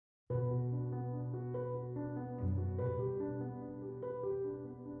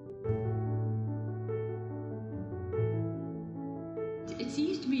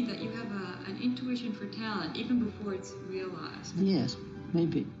an intuition for talent even before it's realized. Yes,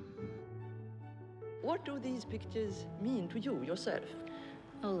 maybe. What do these pictures mean to you yourself?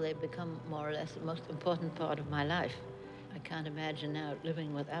 Oh, they've become more or less the most important part of my life. I can't imagine now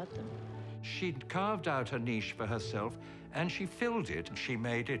living without them. She'd carved out a niche for herself, and she filled it. She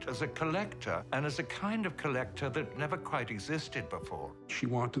made it as a collector, and as a kind of collector that never quite existed before. She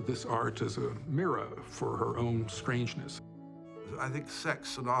wanted this art as a mirror for her own strangeness. I think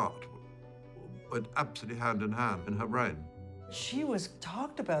sex and art went absolutely hand in hand in her brain. She was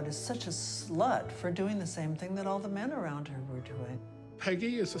talked about as such a slut for doing the same thing that all the men around her were doing.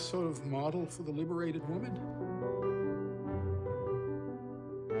 Peggy is a sort of model for the liberated woman.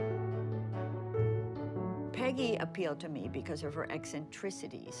 Peggy appealed to me because of her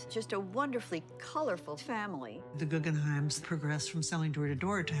eccentricities. Just a wonderfully colorful family. The Guggenheims progressed from selling door to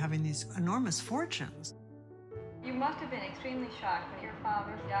door to having these enormous fortunes. You must have been extremely shocked when your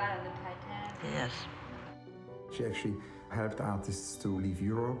father died on the Titanic. Yes. She actually helped artists to leave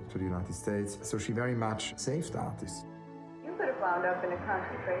Europe to the United States, so she very much saved artists. You could have wound up in a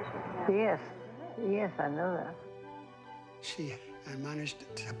concentration camp. Yes, I know that. She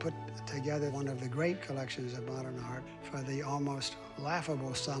managed to put together one of the great collections of modern art for the almost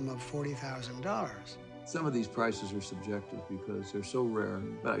laughable sum of $40,000. Some of these prices are subjective because they're so rare.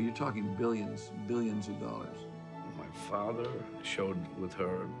 You're talking billions of dollars. My father showed with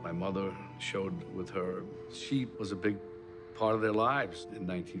her. My mother showed with her. She was a big part of their lives in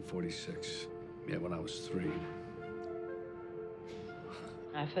 1946, when I was 3.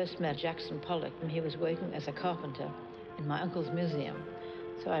 I first met Jackson Pollock, and he was working as a carpenter in my uncle's museum.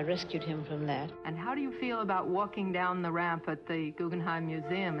 So I rescued him from that. And how do you feel about walking down the ramp at the Guggenheim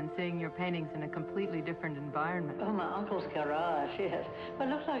Museum and seeing your paintings in a completely different environment? Oh, my uncle's garage, yes. But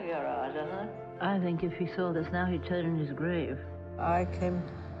it looks like a garage, doesn't it? I think if he saw this now, he'd turn in his grave. I came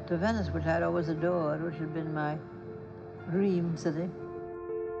to Venice, which I'd always adored, which had been my dream city.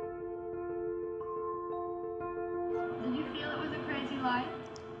 Did you feel it was a crazy life?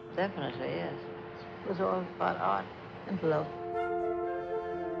 Definitely, yes. It was all about art and love.